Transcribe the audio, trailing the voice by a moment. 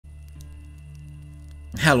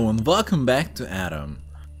Hello and welcome back to Adam.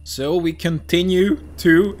 So we continue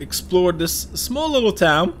to explore this small little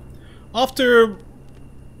town after,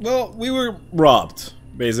 well, we were robbed,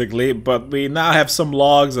 basically, but we now have some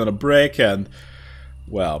logs and a brick and,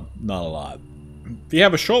 well, not a lot. We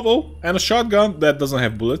have a shovel and a shotgun that doesn't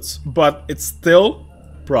have bullets, but it's still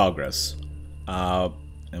progress.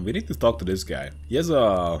 And we need to talk to this guy. He has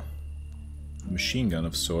a machine gun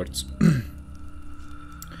of sorts.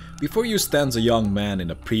 Before you stands a young man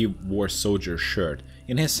in a pre-war soldier shirt.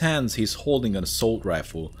 In his hands he's holding an assault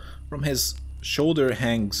rifle. From his shoulder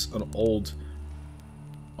hangs an old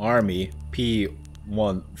army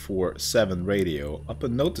P147 radio.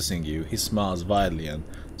 Upon noticing you, he smiles widely and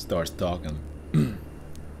starts talking.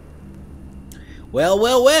 Well,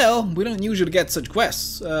 we don't usually get such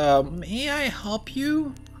quests. May I help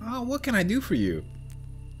you? What can I do for you?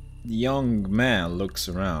 The young man looks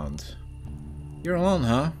around. You're alone,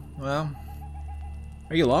 huh? Well,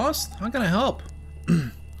 are you lost? How can I help?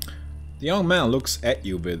 The young man looks at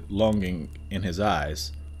you with longing in his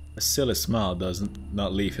eyes. A silly smile does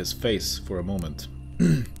not leave his face for a moment.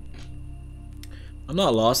 I'm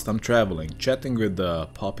not lost, I'm traveling, chatting with the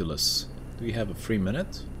populace. Do you have a free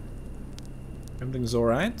minute? Everything's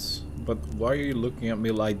alright, but why are you looking at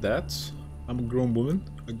me like that? I'm a grown woman,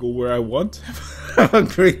 I go where I want. Have a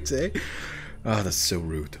great day. Oh, that's so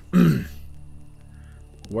rude.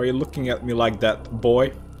 Why are you looking at me like that,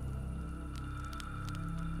 boy?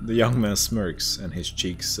 The young man smirks and his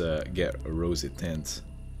cheeks get a rosy tint.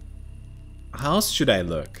 How else should I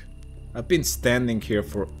look? I've been standing here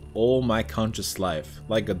for all my conscious life,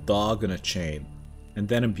 like a dog on a chain. And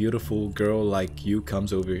then a beautiful girl like you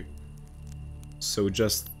comes over. So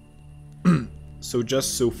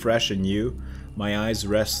fresh and new, my eyes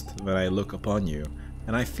rest when I look upon you.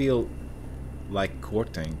 And I feel like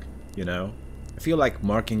courting, you know? I feel like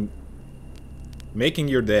making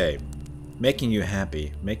your day, making you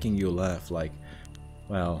happy, making you laugh, like,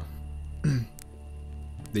 well...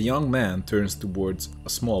 The young man turns towards a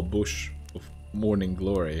small bush of morning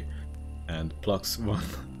glory and plucks one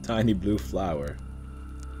tiny blue flower.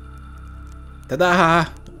 Ta-da!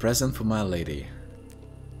 A present for my lady.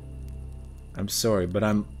 I'm sorry, but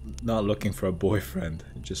I'm not looking for a boyfriend.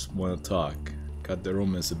 I just want to talk. Cut the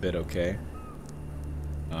romance a bit, okay?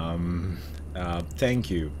 Thank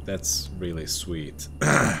you. That's really sweet.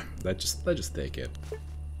 Let's just take it.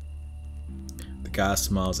 The guy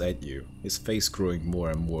smiles at you, his face growing more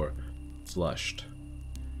and more flushed.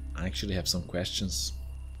 I actually have some questions.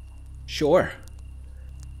 Sure.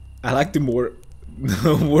 I'd like to know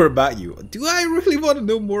more about you. Do I really want to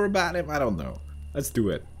know more about him? I don't know. Let's do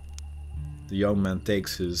it. The young man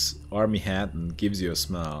takes his army hat and gives you a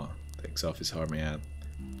smile. Takes off his army hat.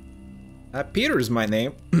 Peter is my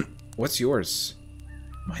name. What's yours?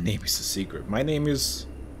 My name is a secret. My name is...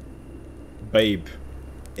 Babe.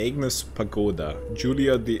 Agnes Pagoda.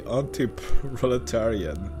 Julia the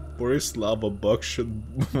Anti-Proletarian. Borislava Buckshot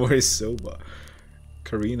Borisova.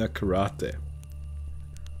 Karina Karate.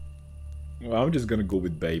 Well, I'm just gonna go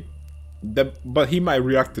with Babe. But he might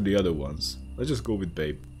react to the other ones. Let's just go with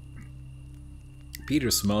Babe. Peter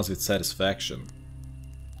smiles with satisfaction.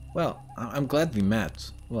 Well, I'm glad we met.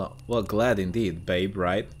 Well, glad indeed, Babe,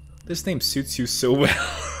 right? This name suits you so well.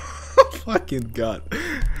 Fucking god.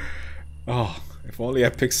 Oh, if only I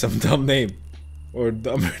picked some dumb name. Or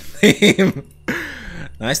dumber name.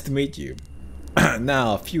 Nice to meet you.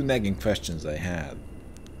 Now, a few nagging questions I had.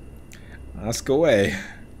 Ask away.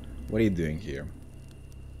 What are you doing here?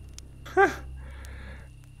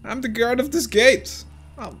 I'm the guard of this gate.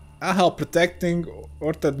 I help protecting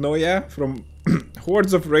Ortadnoya from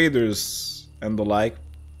hordes of raiders and the like.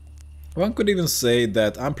 One could even say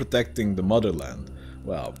that I'm protecting the motherland.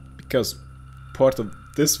 Well, because part of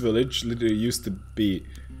this village literally used to be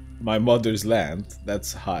my mother's land.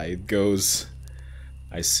 That's how it goes.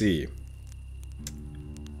 I see.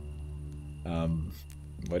 No.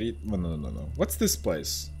 What's this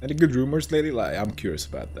place? Any good rumors lately? Like, I'm curious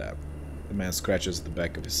about that. The man scratches the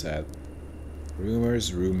back of his head.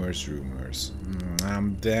 Rumors.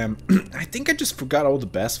 Damn. I think I just forgot all the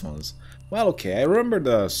best ones. Well, okay, I remember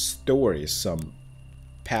the story some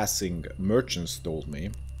passing merchants told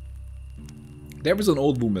me. There was an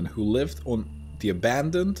old woman who lived on the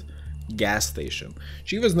abandoned gas station.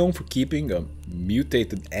 She was known for keeping a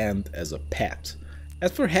mutated ant as a pet.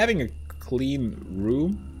 As for having a clean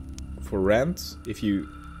room for rent, if you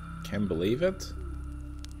can believe it.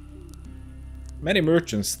 Many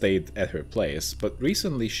merchants stayed at her place, but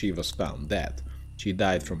recently she was found dead. She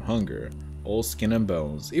died from hunger, all skin and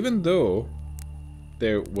bones, even though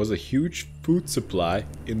there was a huge food supply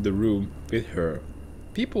in the room with her.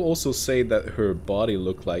 People also say that her body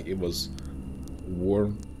looked like it was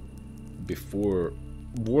worn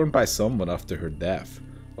by someone after her death.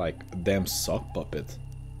 Like a damn sock puppet.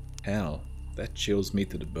 Hell, that chills me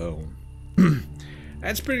to the bone.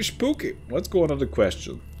 That's pretty spooky. Let's go on to the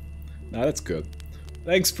question. Now that's good.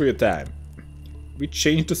 Thanks for your time. We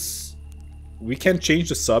can change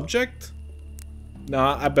the subject?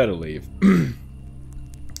 Nah, I better leave.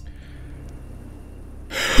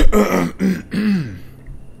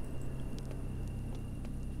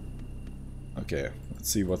 Okay, let's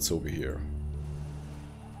see what's over here.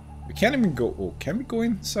 We can't even go... Oh, can we go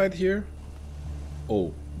inside here?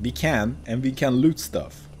 Oh, we can, and we can loot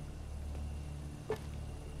stuff.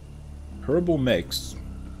 Herbal mix.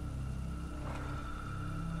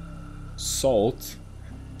 Salt.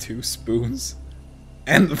 2 spoons.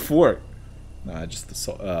 And a fork. Nah, just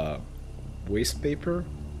the waste paper.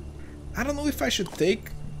 I don't know if I should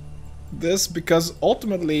take this, because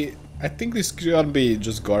ultimately I think this is gonna be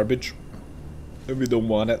just garbage. And we don't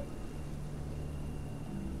want it.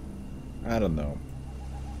 I don't know.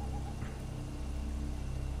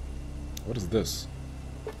 What is this?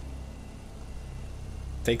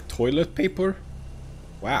 Take toilet paper?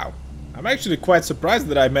 Wow. I'm actually quite surprised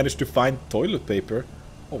that I managed to find toilet paper.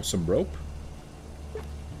 Oh, some rope.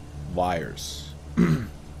 Wires.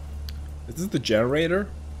 Is this the generator?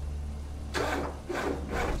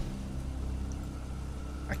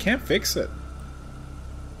 I can't fix it.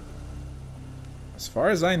 As far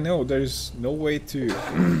as I know, there's no way to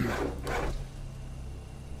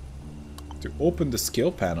to open the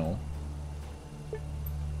skill panel.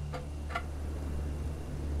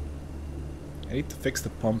 I need to fix the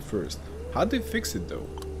pump first. How do you fix it though?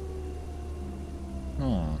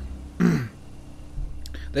 Oh.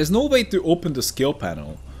 There's no way to open the skill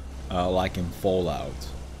panel like in Fallout.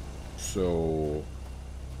 So...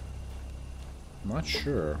 I'm not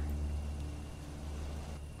sure.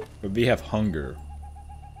 But we have hunger.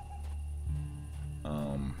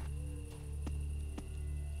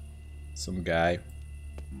 Some guy.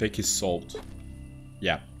 Take his salt.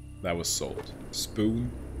 Yeah, that was salt.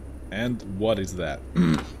 Spoon. And what is that?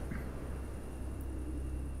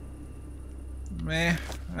 Meh,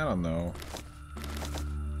 I don't know.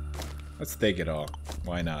 Let's take it all.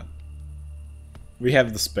 Why not? We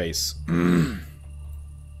have the space. Now,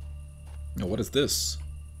 what is this?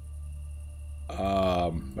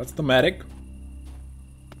 That's the medic.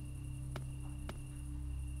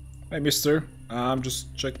 Hey, mister. I'm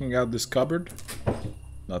just checking out this cupboard.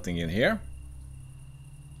 Nothing in here.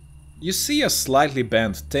 You see a slightly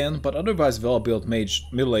bent, thin, but otherwise well-built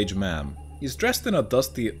middle-aged man. He's dressed in a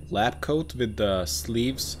dusty lab coat with the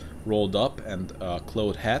sleeves rolled up and a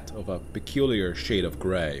cloth hat of a peculiar shade of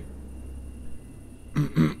grey.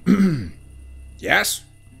 Yes?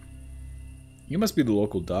 You must be the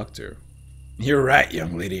local doctor. You're right,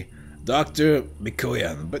 young lady. Dr.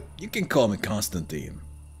 Mikoyan, but you can call me Constantine.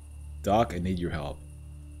 Doc, I need your help.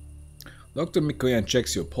 Dr. Mikoyan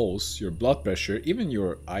checks your pulse, your blood pressure, even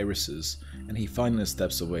your irises, and he finally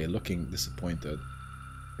steps away, looking disappointed.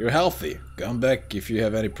 You're healthy. Come back if you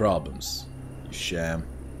have any problems. You sham.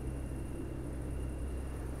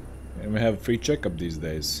 And we have a free checkup these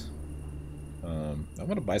days. I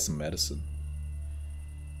want to buy some medicine.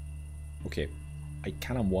 Okay, I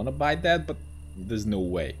kind of want to buy that, but there's no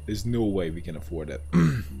way. There's no way we can afford it.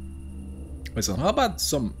 Listen, how about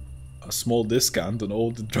a small discount on all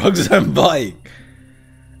the drugs I'm buying?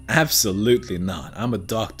 Absolutely not. I'm a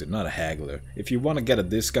doctor, not a haggler. If you want to get a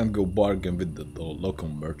discount, go bargain with the local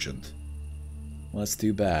merchant. Well, that's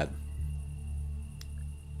too bad.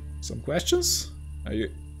 Some questions? Are you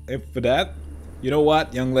in for that? You know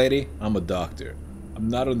what, young lady? I'm a doctor. I'm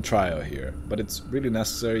not on trial here, but it's really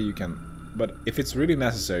necessary. But if it's really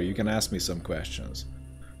necessary, you can ask me some questions.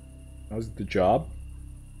 How's the job?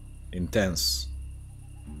 Intense.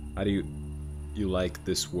 How do you like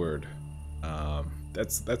this word?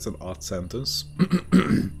 That's an odd sentence.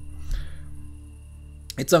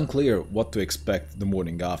 It's unclear what to expect the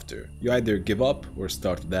morning after. You either give up or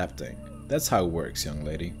start adapting. That's how it works, young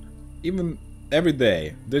lady. Even every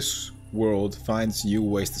day, this world finds new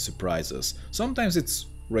ways to surprise us. Sometimes it's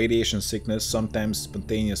radiation sickness, sometimes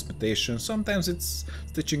spontaneous mutation, sometimes it's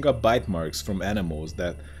stitching up bite marks from animals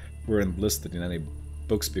that weren't listed in any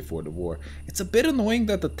books before the war. It's a bit annoying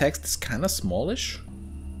that the text is kinda smallish.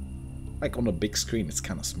 Like on a big screen, it's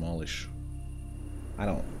kinda smallish.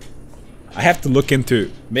 I have to look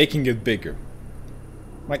into making it bigger.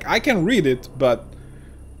 Like, I can read it, but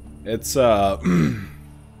it's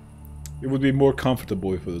it would be more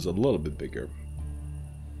comfortable if it was a little bit bigger.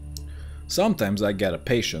 Sometimes I get a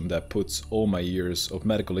patient that puts all my years of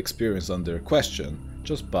medical experience under question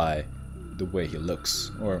just by the way he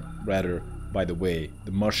looks, or rather by the way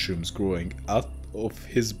the mushrooms growing out of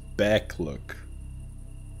his back look.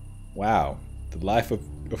 Wow, the life of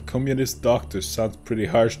communist doctors sounds pretty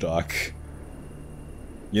harsh, Doc.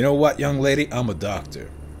 You know what, young lady? I'm a doctor.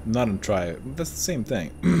 I'm not a trial. That's the same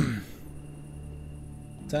thing.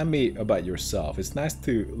 Tell me about yourself. It's nice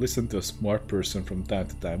to listen to a smart person from time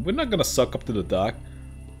to time. We're not gonna suck up to the doc.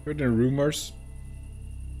 Heard the rumors?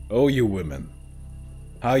 Oh, you women.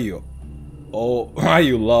 How you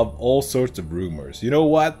love all sorts of rumors. You know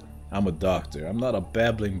what? I'm a doctor. I'm not a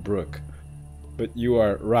babbling brook. But you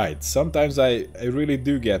are right. Sometimes I really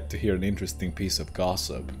do get to hear an interesting piece of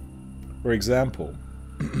gossip. For example,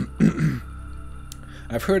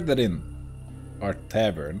 I've heard that in our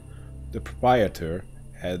tavern, the proprietor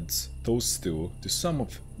adds toadstool to some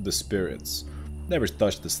of the spirits. Never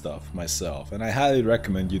touched the stuff myself, and I highly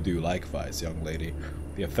recommend you do likewise, young lady.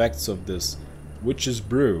 The effects of this witch's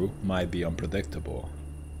brew might be unpredictable.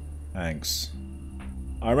 Thanks.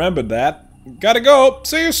 I remember that. Gotta go!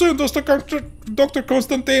 See you soon, Dr.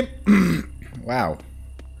 Constantine! Wow.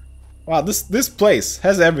 Wow, this place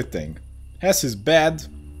has everything. Has his bed,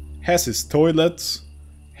 has his toilets,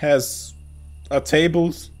 has a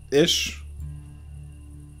table-ish.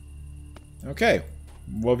 Okay,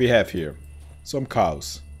 what we have here? Some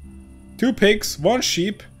cows. 2 pigs, 1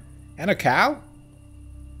 sheep, and a cow?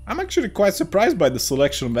 I'm actually quite surprised by the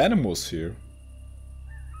selection of animals here.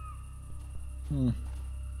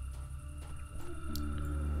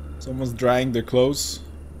 Someone's drying their clothes.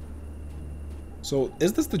 So,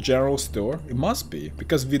 is this the general store? It must be,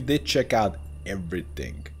 because we did check out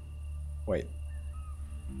everything. Wait.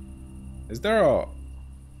 Is there a...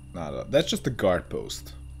 No, that's just a guard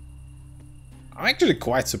post. I'm actually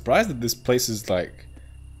quite surprised that this place is like...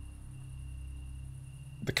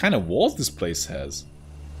 the kind of walls this place has.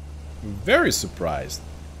 Very surprised.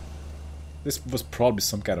 This was probably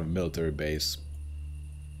some kind of military base.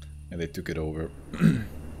 And they took it over.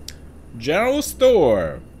 General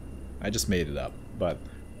store! I just made it up, but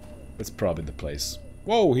it's probably the place.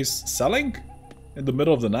 Whoa, he's selling? In the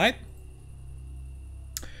middle of the night?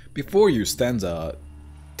 Before you stands a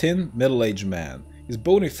thin, middle-aged man. His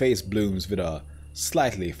bony face blooms with a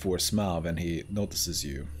slightly forced smile when he notices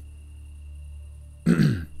you.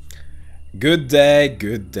 Good day,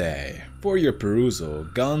 good day. For your perusal,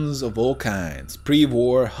 guns of all kinds,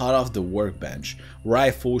 pre-war, hot off the workbench,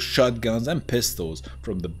 rifles, shotguns and pistols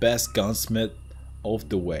from the best gunsmith of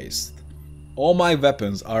the West. All my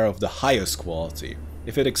weapons are of the highest quality.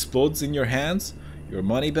 If it explodes in your hands, your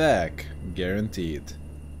money back, guaranteed.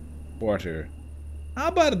 Porter, how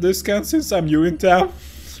about a discount since I'm new in town?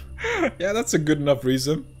 Yeah, that's a good enough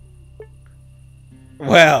reason.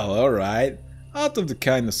 Well, alright. Out of the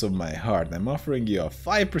kindness of my heart, I'm offering you a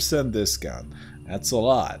 5% discount. That's a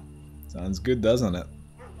lot. Sounds good, doesn't it?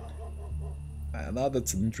 Now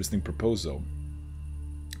that's an interesting proposal.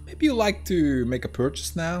 Maybe you'd like to make a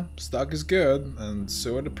purchase now? Stock is good, and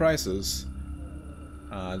so are the prices.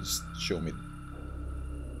 Just show me.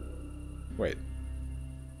 Wait.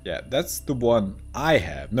 Yeah, that's the one I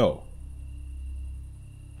have. No.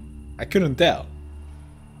 I couldn't tell.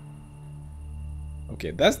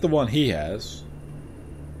 Okay, that's the one he has.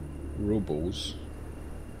 Rubles.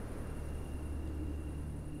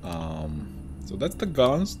 So that's the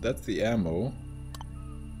guns, that's the ammo.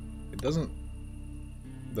 It doesn't...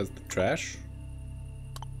 That's the trash.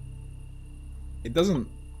 It doesn't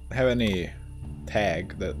have any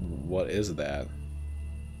tag that... What is that?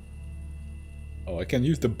 Oh, I can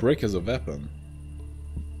use the brick as a weapon.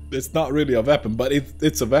 It's not really a weapon, but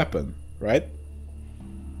it's a weapon, right?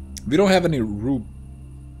 We don't have any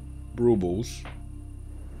rubles.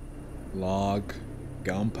 Log,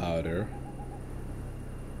 gunpowder.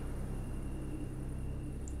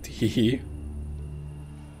 Tea.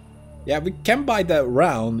 Yeah, we can buy that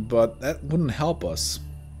round, but that wouldn't help us.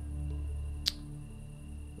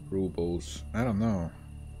 Rubles. I don't know.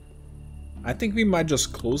 I think we might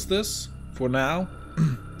just close this for now.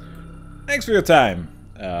 Thanks for your time,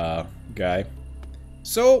 guy.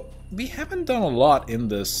 So, we haven't done a lot in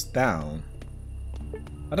this town.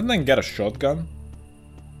 Other than get a shotgun.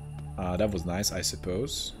 That was nice, I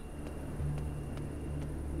suppose.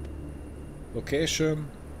 Location,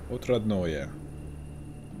 Otradnoye.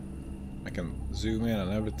 I can zoom in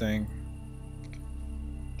on everything.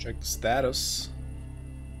 Check the status.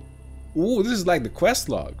 Ooh, this is like the quest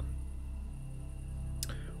log.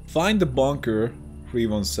 Find the bunker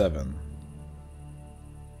 317.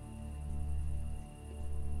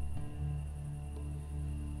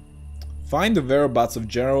 Find the whereabouts of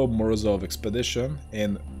General Morozov expedition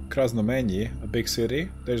in Krasnomeny, a big city.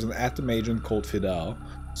 There's an atom agent called Fidel.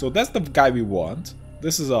 So that's the guy we want.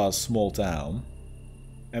 This is a small town.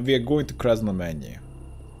 And we are going to Krasnomeny.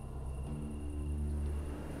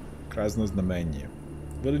 Krasnoznameny.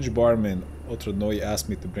 Village barman Otronoy asked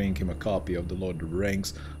me to bring him a copy of The Lord of the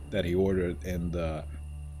Rings that he ordered in the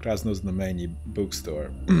Krasnoznameny bookstore.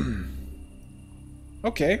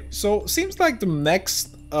 Okay, so seems like the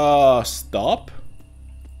next stop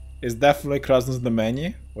is definitely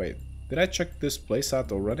Krasnoznameny. Wait, did I check this place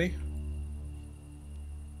out already?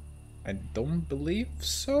 I don't believe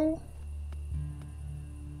so.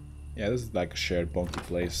 Yeah, this is like a shared bunky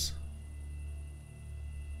place.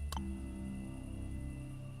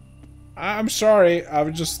 I'm sorry, I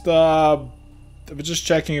was just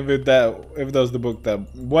checking if that was the book that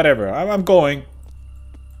whatever. I'm going.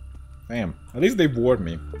 Damn, at least they warned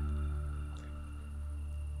me.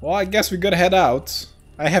 Well, I guess we gotta head out.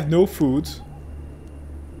 I have no food.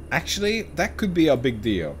 Actually, that could be a big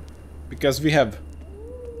deal because we have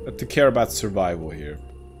to care about survival here.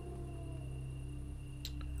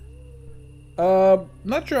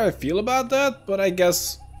 Not sure how I feel about that, but I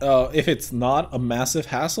guess if it's not a massive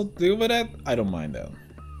hassle to deal with it, I don't mind that.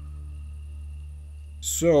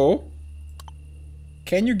 So,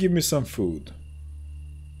 can you give me some food?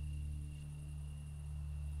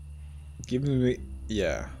 Give me,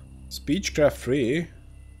 yeah, speechcraft free.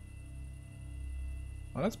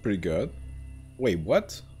 Oh, that's pretty good. Wait,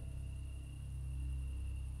 what?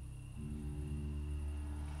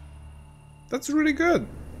 That's really good.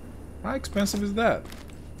 How expensive is that?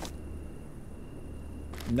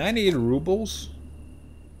 98 rubles?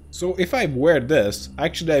 So if I wear this,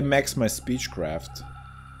 actually I max my speechcraft,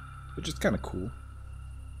 which is kind of cool.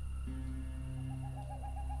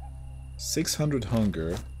 600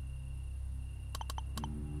 hunger.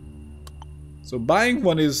 So buying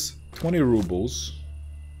one is 20 rubles.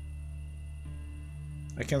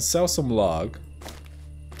 I can sell some log.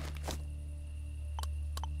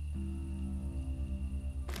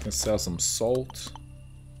 I can sell some salt.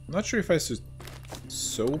 I'm not sure if I should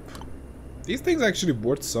soap. These things actually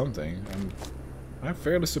worth something. I'm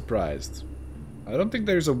fairly surprised. I don't think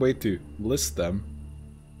there's a way to list them.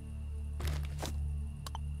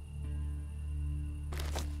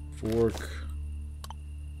 Fork.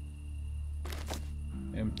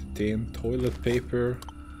 Empty tin. Toilet paper.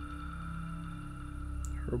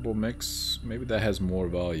 Herbal mix. Maybe that has more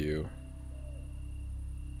value.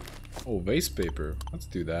 Oh, waste paper. Let's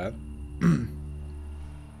do that.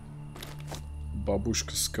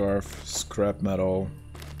 Babushka scarf. Scrap metal.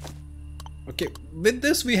 Okay, with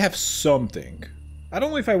this we have something. I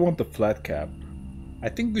don't know if I want the flat cap. I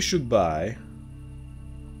think we should buy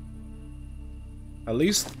at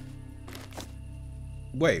least...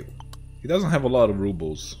 Wait, he doesn't have a lot of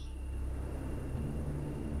rubles.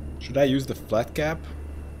 Should I use the flat cap?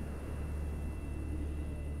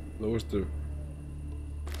 Lowers the...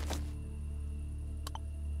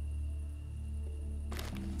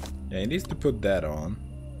 Yeah, he needs to put that on.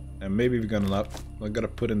 And maybe we're gonna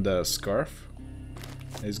put in the scarf.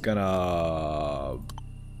 He's gonna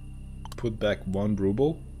put back 1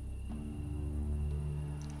 ruble.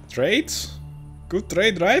 Trade? Good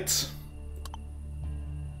trade, right?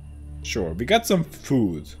 Sure, we got some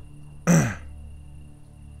food.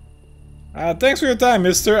 Thanks for your time,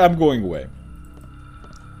 mister. I'm going away.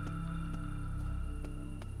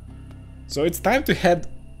 So it's time to head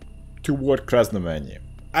toward Krasnomeny.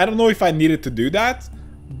 I don't know if I needed to do that,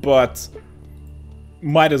 but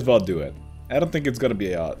might as well do it. I don't think it's gonna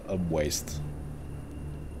be a waste.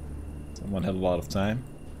 Someone had a lot of time.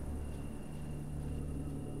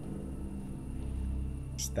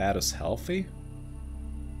 Status healthy?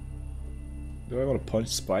 Do I want to punch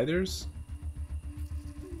spiders?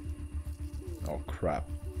 Oh crap.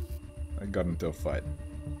 I got into a fight.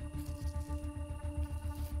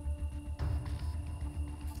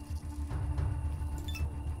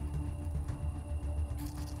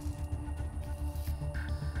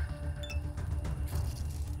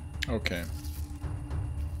 Okay.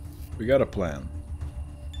 We got a plan.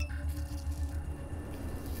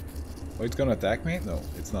 Oh, it's gonna attack me? No,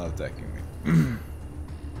 it's not attacking me.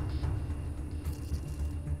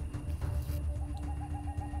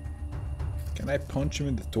 Can I punch him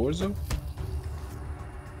in the torso?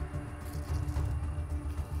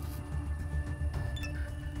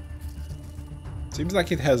 Seems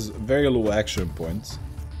like it has very low action points.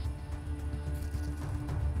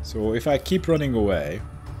 So if I keep running away,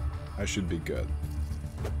 I should be good.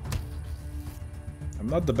 I'm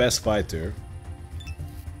not the best fighter.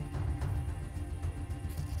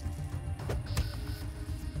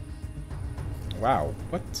 Wow,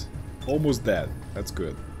 what? Almost dead. That's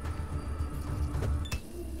good.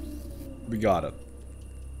 We got it.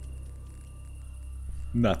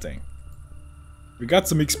 Nothing. We got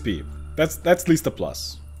some XP. That's at least a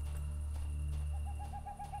plus.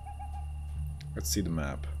 Let's see the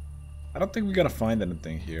map. I don't think we're gonna find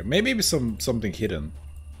anything here. Maybe something hidden.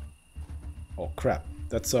 Oh crap.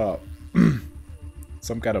 That's some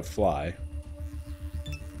kind of fly.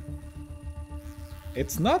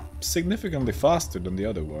 It's not significantly faster than the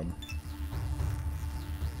other one.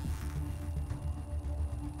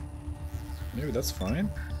 Maybe that's fine.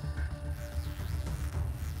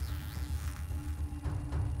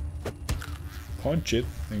 Punch it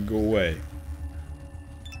and go away.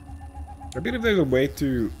 I believe there's a way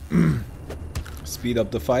to speed up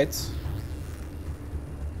the fights.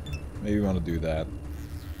 Maybe we want to do that.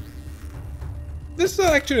 This is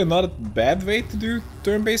actually not a bad way to do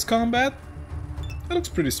turn-based combat. That looks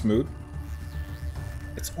pretty smooth.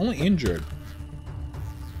 It's only injured.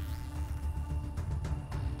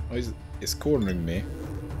 Oh, he's cornering me.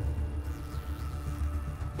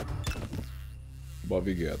 But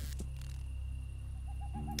we good.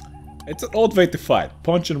 It's an odd way to fight.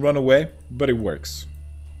 Punch and run away, but it works.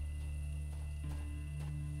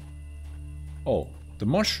 Oh, the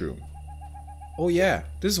mushroom. Oh yeah,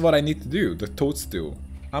 this is what I need to do, the toadstool.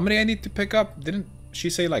 How many I need to pick up? Didn't she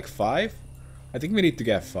say like 5? I think we need to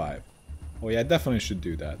get 5. Oh yeah, I definitely should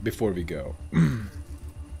do that before we go.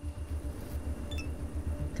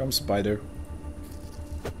 Come, spider.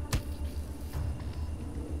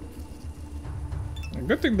 A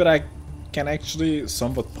good thing that I can actually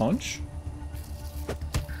somewhat punch.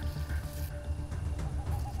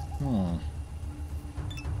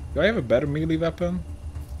 Do I have a better melee weapon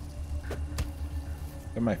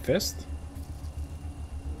than my fist?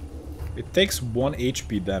 It takes 1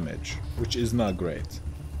 HP damage, which is not great.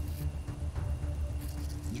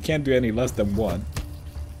 You can't do any less than 1.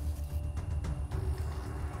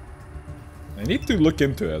 I need to look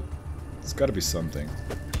into it. It's gotta be something.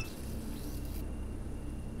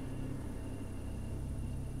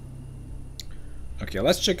 Okay,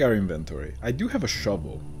 let's check our inventory. I do have a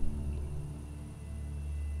shovel.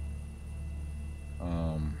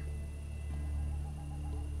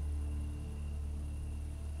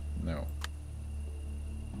 No.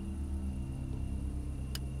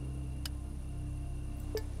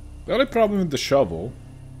 The only problem with the shovel...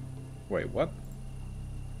 Wait, what?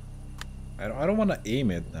 I don't want to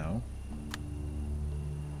aim it now.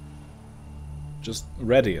 Just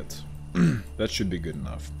ready it. That should be good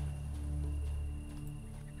enough.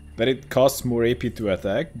 That it costs more AP to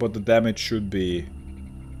attack, but the damage should be...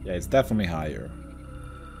 Yeah, it's definitely higher.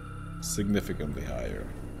 Significantly higher.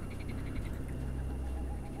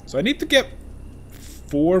 So I need to get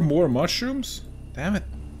 4 more mushrooms? Damn it.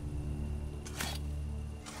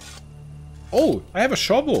 Oh, I have a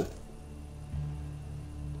shovel.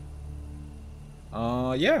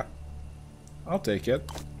 Yeah. I'll take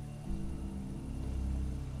it.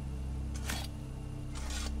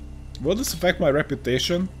 Will this affect my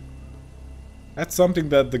reputation? That's something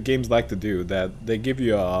that the games like to do, that they give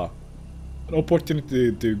you an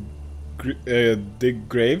opportunity to dig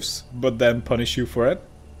graves, but then punish you for it.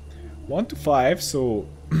 1 to 5, so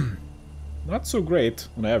not so great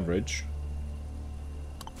on average.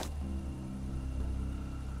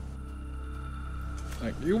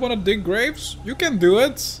 Like, you wanna dig graves? You can do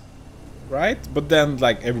it, right? But then,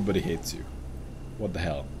 like, everybody hates you. What the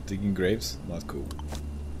hell? Digging graves? Not cool.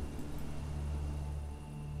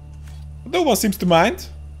 No one seems to mind.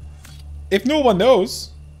 If no one knows,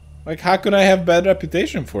 like, how could I have bad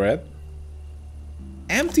reputation for it?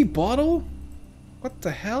 Empty bottle? What the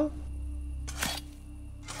hell?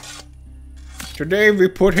 Today we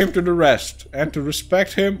put him to the rest, and to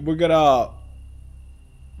respect him, we're gonna...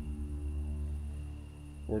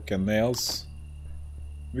 Fork and nails.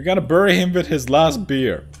 We're gonna bury him with his last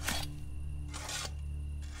beer.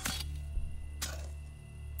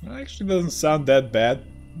 That actually doesn't sound that bad.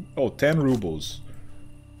 Oh, 10 rubles.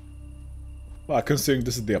 Well, considering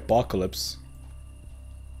this is the apocalypse.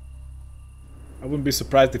 I wouldn't be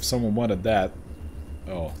surprised if someone wanted that.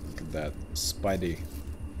 Oh, look at that. Spidey.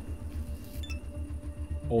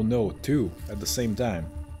 Oh no, 2 at the same time.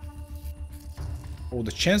 Oh,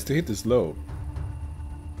 the chance to hit is low.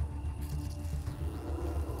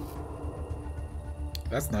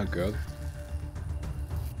 That's not good.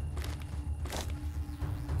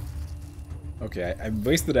 Okay, I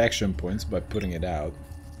wasted action points by putting it out.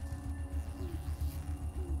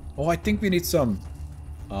 Oh, I think we need some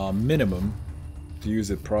minimum to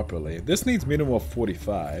use it properly. This needs minimum of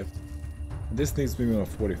 45. And this needs minimum of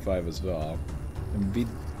 45 as well. And we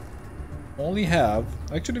only have...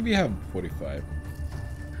 Actually, we have 45.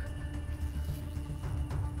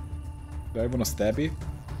 Do I want to stab it?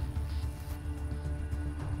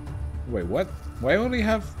 Wait, what? Why only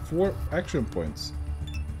have 4 action points?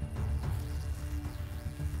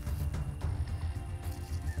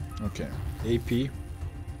 Okay, AP.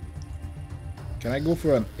 Can I go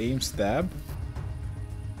for an aim stab?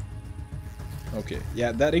 Okay,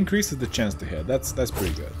 yeah, that increases the chance to hit. That's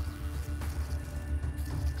pretty good.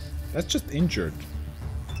 That's just injured.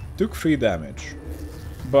 Took 3 damage.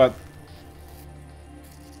 But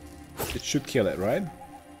it should kill it, right?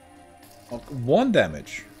 1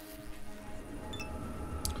 damage.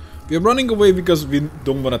 We're running away because we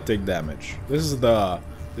don't want to take damage. This is the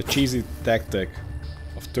cheesy tactic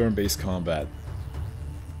of turn-based combat.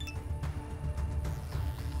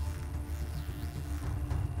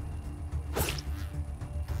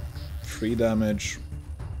 Free damage.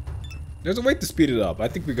 There's a way to speed it up. I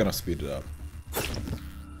think we're gonna speed it up.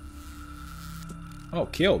 Oh,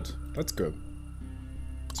 killed. That's good.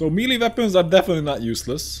 So melee weapons are definitely not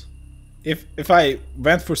useless. If I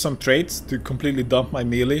went for some traits to completely dump my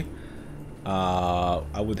melee,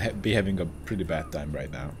 I would be having a pretty bad time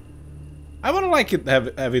right now. I want to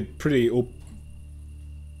have it pretty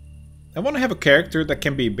I want to have a character that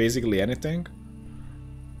can be basically anything.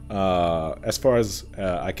 As far as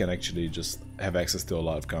I can actually just have access to a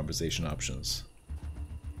lot of conversation options.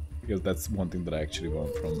 Because that's one thing that I actually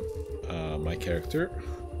want from my character.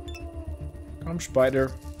 Come,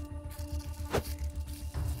 spider.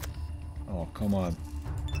 Oh, come on.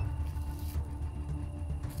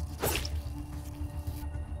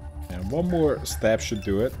 And one more stab should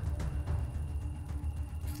do it.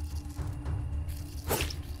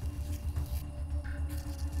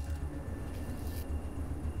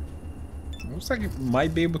 Looks like it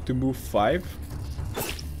might be able to move 5.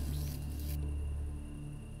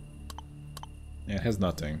 Yeah, it has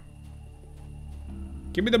nothing.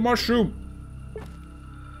 Give me the mushroom!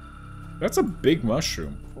 That's a big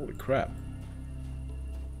mushroom. Holy crap.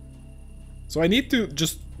 So I need to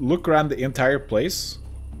just look around the entire place.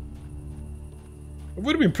 It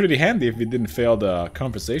would have been pretty handy if we didn't fail the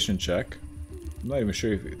conversation check. I'm not even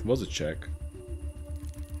sure if it was a check.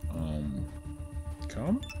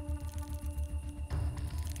 Come?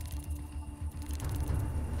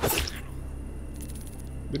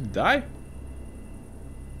 Did it die?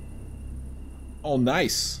 Oh,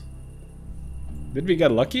 nice. Did we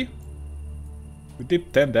get lucky? We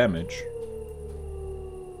did 10 damage.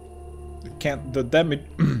 The damage...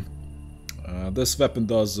 this weapon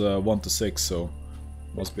does 1 to 6, so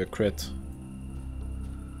must be a crit.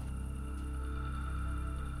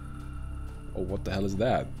 Oh, what the hell is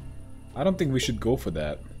that? I don't think we should go for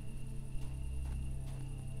that.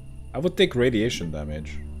 I would take radiation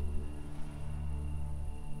damage.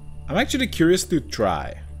 I'm actually curious to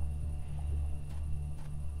try.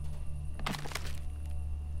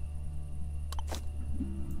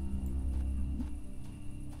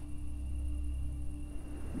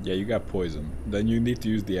 Yeah, you got poison. Then you need to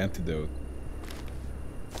use the antidote.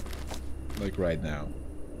 Like right now.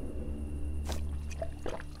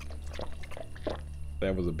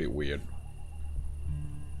 That was a bit weird.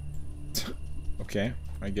 Okay,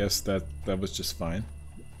 I guess that was just fine.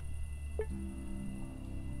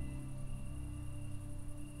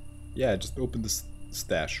 Yeah, just open the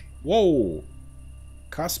stash. Whoa!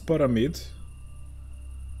 Cast pyramid.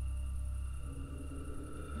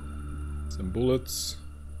 Some bullets.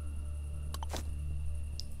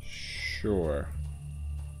 Sure.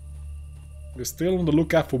 We're still on the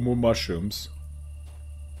lookout for more mushrooms.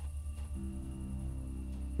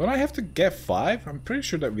 But I have to get 5? I'm pretty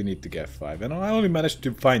sure that we need to get 5. And I only managed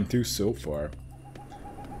to find 2 so far.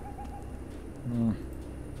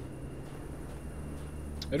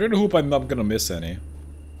 I really hope I'm not gonna miss any.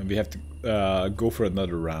 And we have to go for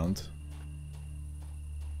another round.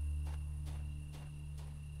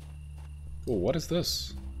 Oh, what is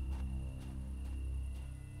this?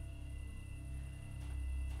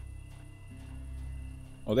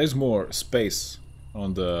 Oh, there's more space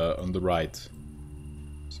on the right.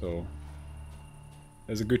 So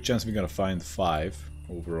there's a good chance we're gonna find 5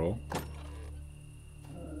 overall.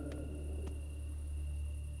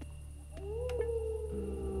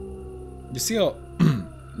 You see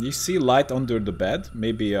you see light under the bed?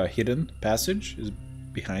 Maybe a hidden passage is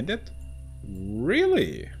behind it?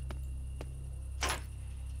 Really?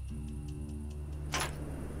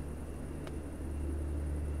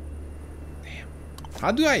 Damn.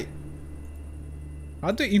 How do I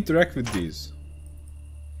interact with these?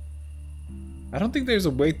 I don't think there's a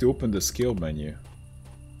way to open the skill menu.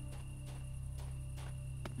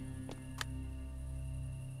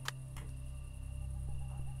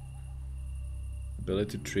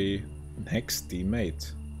 Ability tree. Next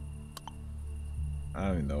teammate. I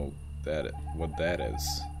don't know what that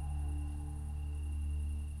is.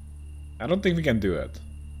 I don't think we can do it.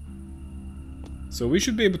 So we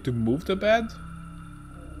should be able to move the bed.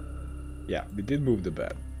 Yeah, we did move the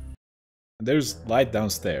bed. And there's light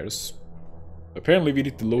downstairs. Apparently we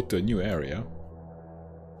need to load to a new area.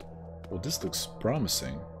 Well, this looks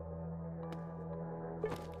promising.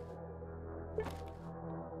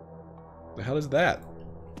 The hell is that?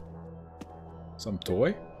 Some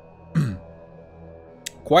toy?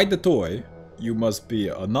 Quite the toy. You must be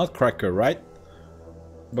a nutcracker, right?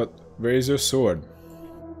 But where is your sword?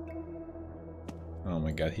 Oh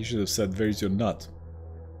my god, he should have said, where is your nut?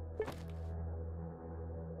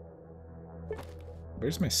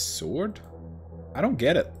 Where's my sword? I don't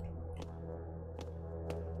get it.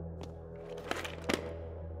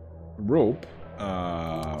 Rope.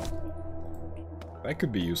 That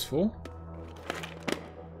could be useful.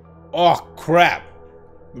 Oh crap!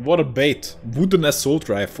 What a bait. Wooden assault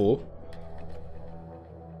rifle.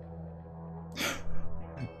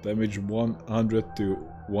 Damage 100 to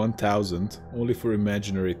 1000. Only for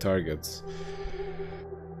imaginary targets.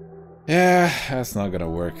 Yeah, that's not gonna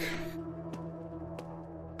work.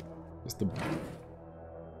 Just a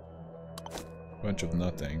bunch of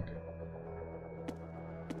nothing.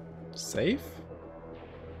 Safe?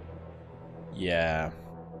 Yeah.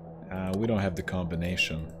 We don't have the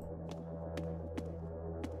combination.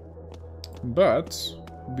 But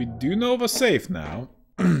we do know of a safe now.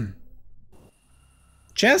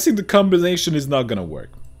 Chancing the combination is not gonna work.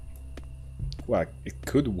 Well, it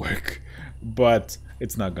could work, but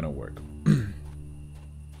it's not gonna work.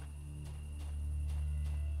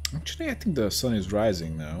 Actually, I think the sun is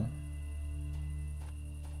rising now.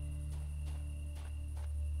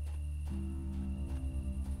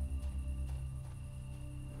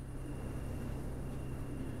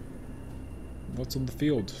 What's on the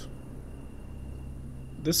field?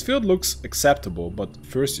 This field looks acceptable, but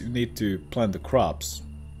first you need to plant the crops.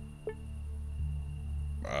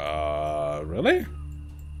 Really?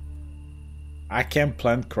 I can't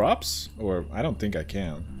plant crops? Or I don't think I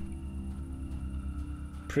can.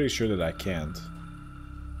 Pretty sure that I can't.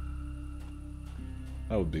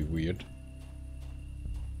 That would be weird.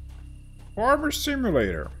 Farmer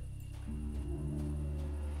Simulator.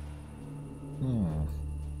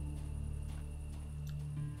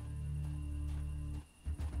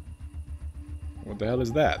 What the hell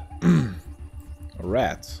is that? A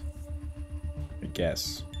rat. I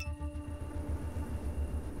guess.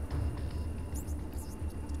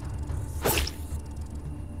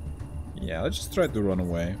 Yeah, let's just try to run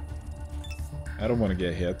away. I don't want to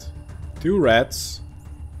get hit. 2 rats.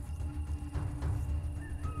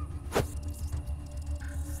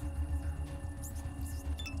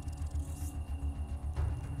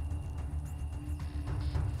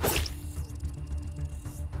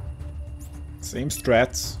 Same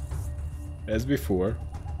strats as before.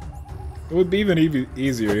 It would be even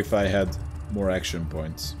easier if I had more action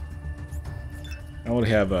points. I only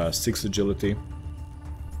have 6 agility,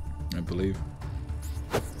 I believe.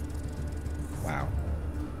 Wow.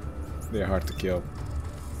 They're hard to kill.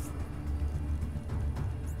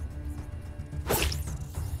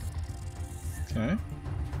 Okay.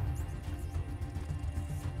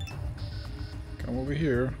 Come over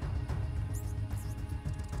here.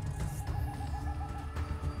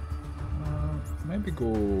 Maybe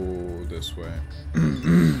go this way. I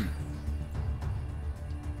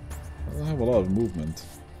don't have a lot of movement.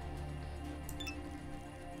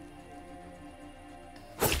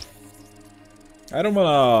 I don't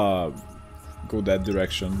wanna go that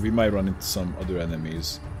direction. We might run into some other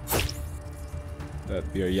enemies that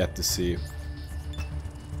we are yet to see.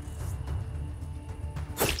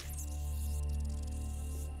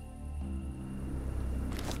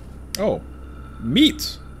 Oh,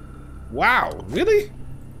 meat! Wow, really?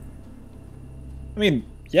 I mean,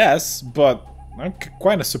 yes, but I'm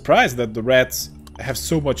quite surprised that the rats have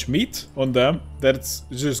so much meat on them that it's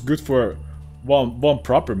just good for one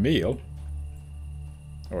proper meal.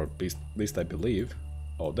 Or at least I believe.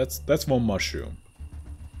 Oh, that's one mushroom.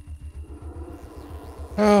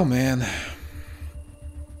 Oh man.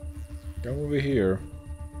 Come over here.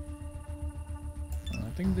 I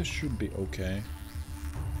think this should be okay.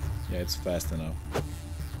 Yeah, it's fast enough.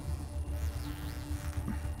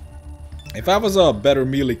 If I was a better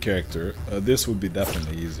melee character, this would be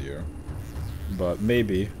definitely easier. But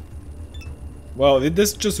maybe. Well,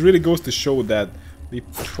 this just really goes to show that we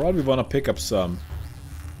probably want to pick up some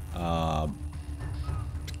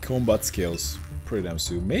combat skills pretty damn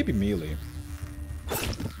soon. Maybe melee.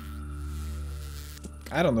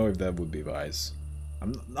 I don't know if that would be wise.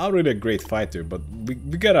 I'm not really a great fighter, but we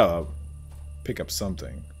gotta pick up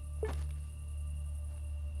something.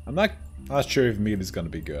 I'm not sure if melee is gonna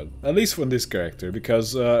be good. At least for this character,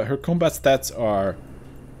 because her combat stats are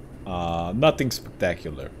nothing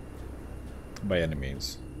spectacular by any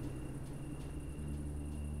means.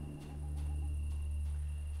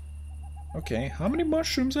 Okay, how many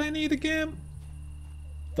mushrooms I need again?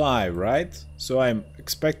 5, right? So I'm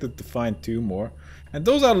expected to find 2 more. And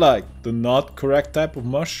those are like the not correct type of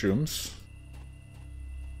mushrooms.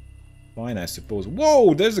 Fine, I suppose.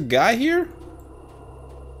 Whoa, there's a guy here?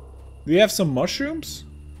 Do you have some mushrooms?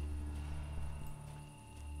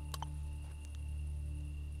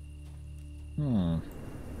 I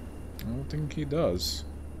don't think he does.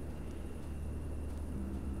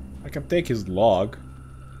 I can take his log.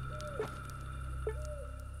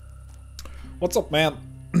 What's up, man?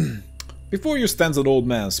 Before you stands an old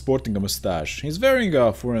man sporting a mustache. He's wearing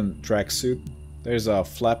a foreign tracksuit. There's a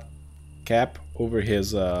flap cap over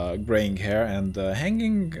his graying hair, and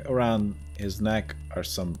hanging around his neck are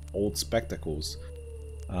some old spectacles.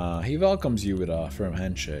 He welcomes you with a firm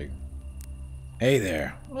handshake. Hey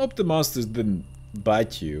there. Hope the monsters didn't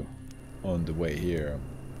bite you on the way here.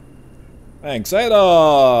 Thanks. I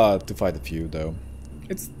had to fight a few though.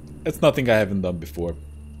 It's nothing I haven't done before.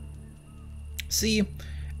 See,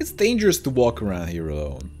 it's dangerous to walk around here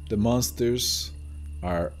alone. The monsters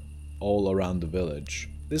are all around the village.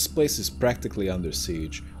 This place is practically under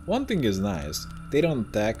siege. One thing is nice, they don't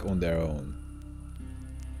attack on their own.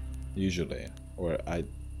 Usually. Or I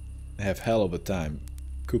have hell of a time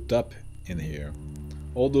cooped up in here.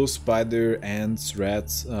 All those spider, ants,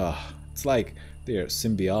 rats, it's like they're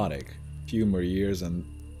symbiotic. Few more years and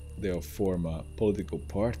they'll form a political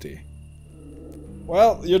party.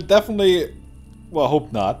 Well, you're definitely... Well, I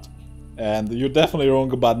hope not. And you're definitely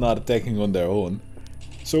wrong about not attacking on their own.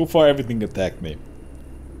 So far everything attacked me.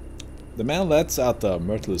 The man lets out a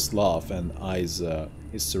mirthless laugh and eyes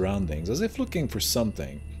his surroundings as if looking for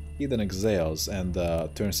something. He then exhales and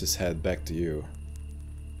turns his head back to you.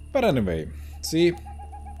 But anyway, see,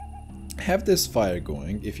 have this fire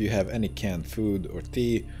going. If you have any canned food or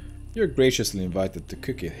tea, you're graciously invited to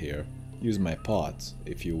cook it here. Use my pot,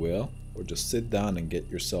 if you will, or just sit down and get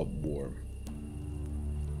yourself warm.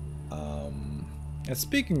 And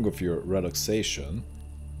speaking of your relaxation,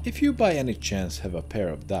 if you by any chance have a pair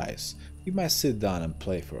of dice, you might sit down and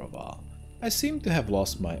play for a while. I seem to have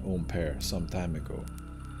lost my own pair some time ago.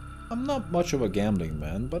 I'm not much of a gambling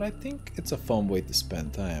man, but I think it's a fun way to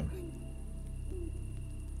spend time.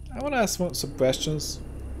 I want to ask some questions.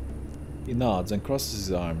 He nods and crosses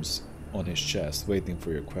his arms on his chest, waiting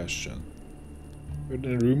for your question. Heard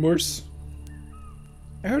any rumors?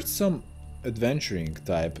 I heard some adventuring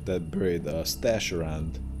type that buried a stash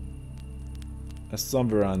around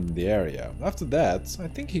somewhere around the area. After that, I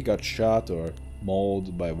think he got shot or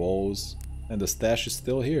mauled by wolves, and the stash is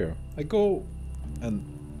still here. I go and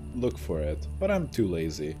look for it, but I'm too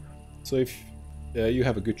lazy. So if you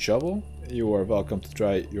have a good shovel, you are welcome to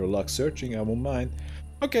try your luck searching, I won't mind.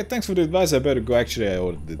 Okay, thanks for the advice, I better go. Actually, I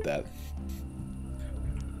already did that.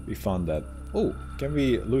 We found that. Oh, can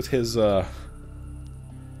we loot his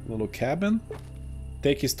little cabin?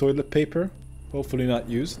 Take his toilet paper, hopefully not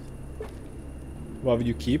used. What would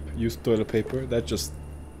you keep? Used toilet paper? That's just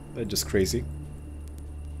crazy.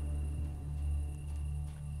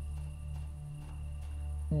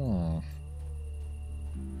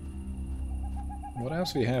 What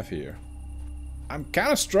else we have here? I'm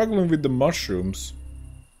kind of struggling with the mushrooms.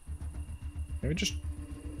 Maybe just...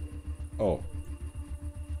 Oh.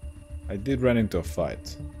 I did run into a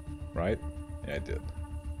fight, right? Yeah, I did.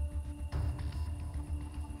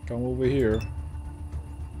 Come over here.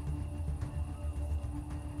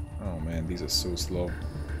 Oh man, these are so slow.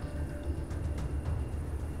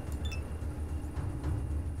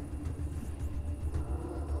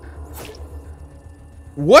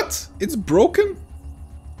 What? It's broken?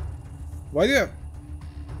 Why do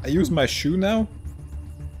I use my shoe now?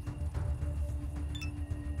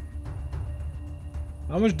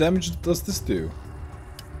 How much damage does this do?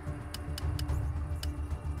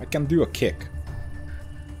 I can do a kick.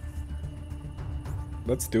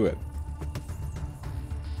 Let's do it.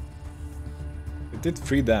 It did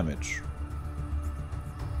 3 damage.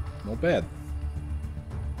 Not bad.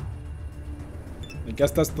 I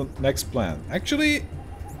guess that's the next plan. Actually,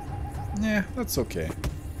 yeah, that's okay.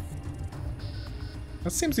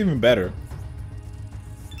 That seems even better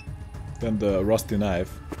than the rusty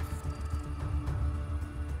knife.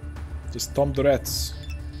 Just stomp the rats.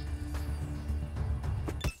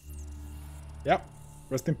 Yep.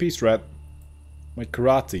 Rest in peace, rat. My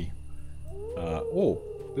karate. Oh,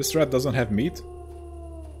 this rat doesn't have meat?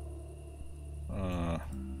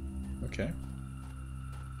 Okay.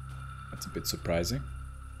 That's a bit surprising.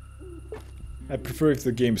 I prefer if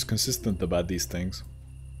the game is consistent about these things.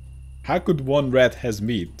 How could one rat have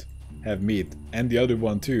meat, and the other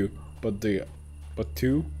one too, but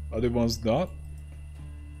two other ones not?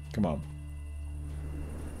 Come on.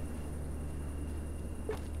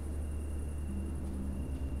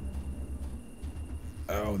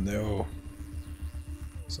 Oh no.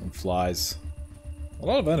 Some flies. A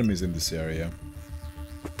lot of enemies in this area.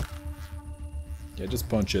 Yeah, just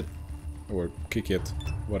punch it. Or kick it.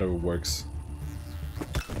 Whatever works.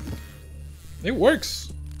 It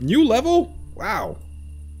works! New level? Wow.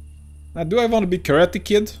 Now, do I want to be Karate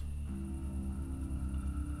Kid?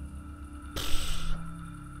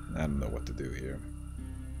 I don't know what to do here.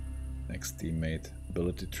 Next teammate.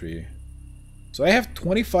 Ability tree. So I have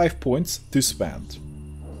 25 points to spend.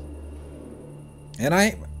 And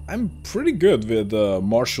I'm pretty good with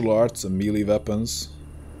martial arts and melee weapons.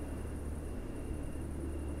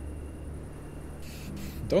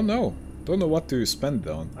 Don't know what to spend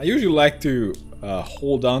on. I usually like to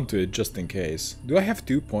hold on to it just in case. Do I have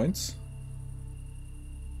 2 points?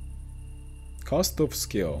 Cost of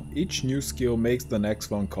skill. Each new skill makes the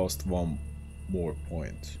next one cost 1 more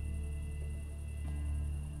point.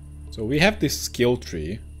 So we have this skill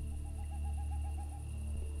tree.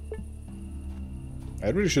 I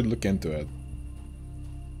really should look into it.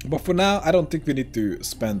 But for now, I don't think we need to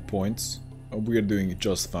spend points. We're doing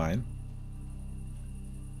just fine.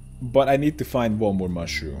 But I need to find 1 more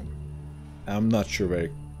mushroom. I'm not sure where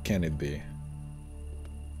can it be.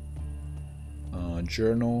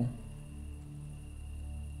 Journal.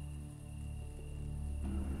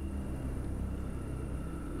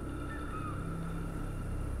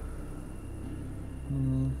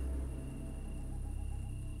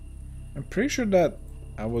 I'm pretty sure that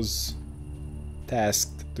I was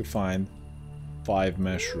tasked to find 5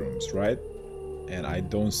 mushrooms, right? And I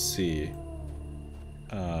don't see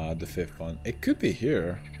the 5th one. It could be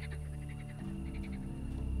here.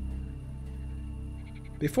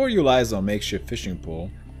 Before you lies on makeshift fishing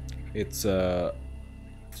pole, it's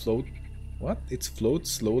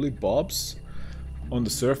floats slowly bobs on the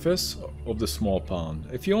surface of the small pond.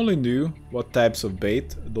 If you only knew what types of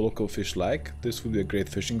bait the local fish like, this would be a great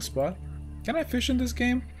fishing spot. Can I fish in this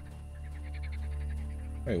game?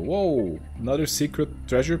 Wait, whoa! Another secret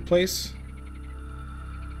treasure place?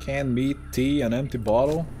 Canned meat, tea, an empty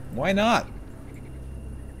bottle? Why not?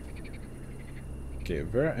 Okay,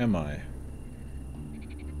 where am I?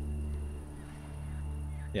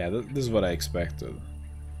 Yeah, this is what I expected.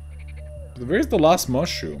 But where's the last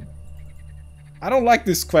mushroom? I don't like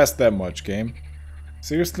this quest that much, game.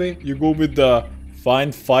 Seriously? You go with the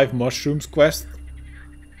find 5 mushrooms quest?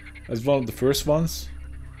 As one of the first ones?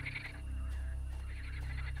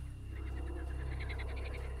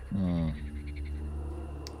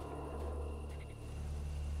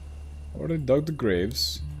 Already dug the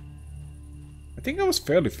graves. I think I was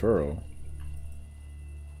fairly thorough.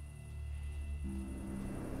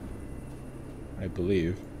 I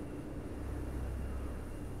believe.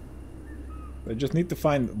 I just need to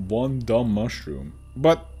find 1 dumb mushroom.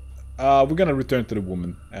 But we're gonna return to the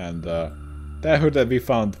woman, and tell her that we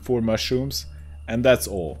found 4 mushrooms, and that's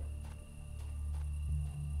all.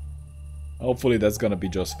 Hopefully that's gonna be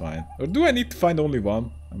just fine. Or do I need to find only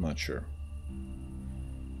 1? I'm not sure.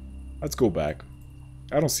 Let's go back.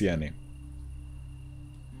 I don't see any.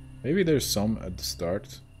 Maybe there's some at the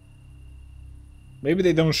start. Maybe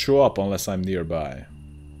they don't show up unless I'm nearby.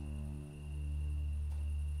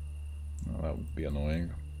 Oh, that would be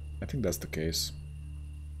annoying. I think that's the case.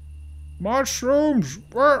 Mushrooms!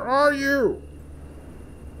 Where are you?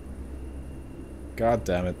 God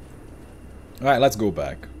damn it. Alright, let's go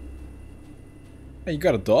back. Hey, you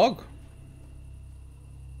got a dog?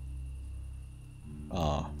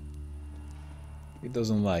 Ah. He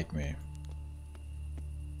doesn't like me.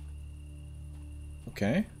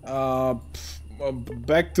 Okay.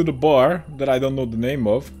 Back to the bar that I don't know the name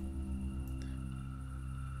of.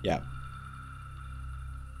 Yeah.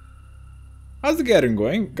 How's the gathering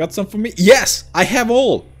going? Got some for me? Yes! I have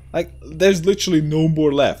all! Like, there's literally no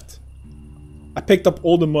more left. I picked up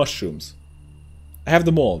all the mushrooms. I have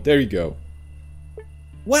them all. There you go.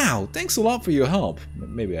 Wow, thanks a lot for your help.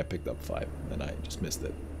 Maybe I picked up 5 and I just missed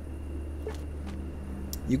it.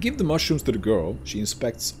 You give the mushrooms to the girl. She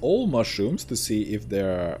inspects all mushrooms to see if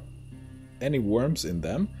there are any worms in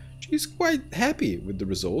them. She's quite happy with the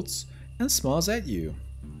results and smiles at you.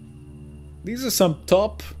 These are some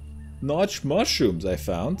top-notch mushrooms I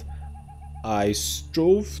found. I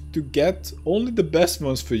strove to get only the best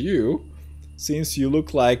ones for you, since you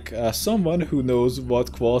look like someone who knows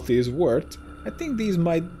what quality is worth. I think these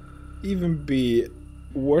might even be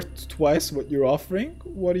worth twice what you're offering?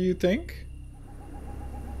 What do you think?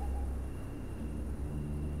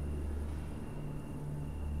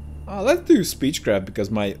 Let's do Speechcraft because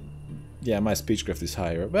my Speechcraft is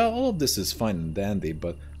higher. Well, all of this is fine and dandy,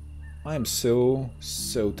 but I am so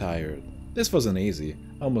tired. This wasn't easy.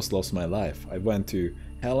 I almost lost my life. I went to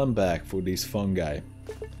hell and back for these fungi.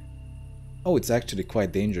 Oh, it's actually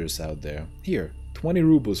quite dangerous out there. Here, 20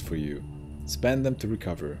 rubles for you. Spend them to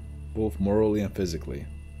recover, both morally and physically.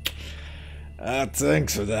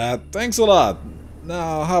 Thanks for that. Thanks a lot.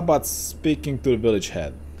 Now, how about speaking to the village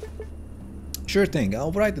head? Sure thing,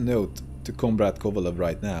 I'll write a note to Comrade Kovalev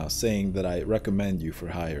right now, saying that I recommend you for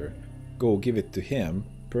hire. Go give it to him,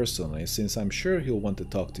 personally, since I'm sure he'll want to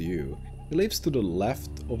talk to you. He lives to the left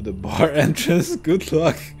of the bar entrance. Good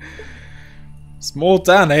luck. Small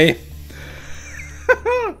town, eh?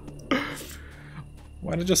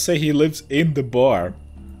 Why not just say he lives in the bar?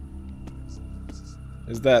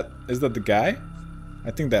 Is that the guy?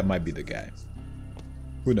 I think that might be the guy.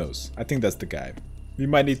 Who knows? I think that's the guy. We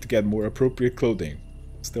might need to get more appropriate clothing.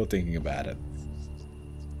 Still thinking about it.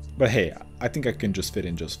 But hey, I think I can just fit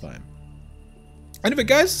in just fine. Anyway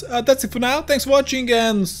guys, that's it for now. Thanks for watching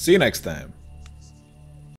and see you next time.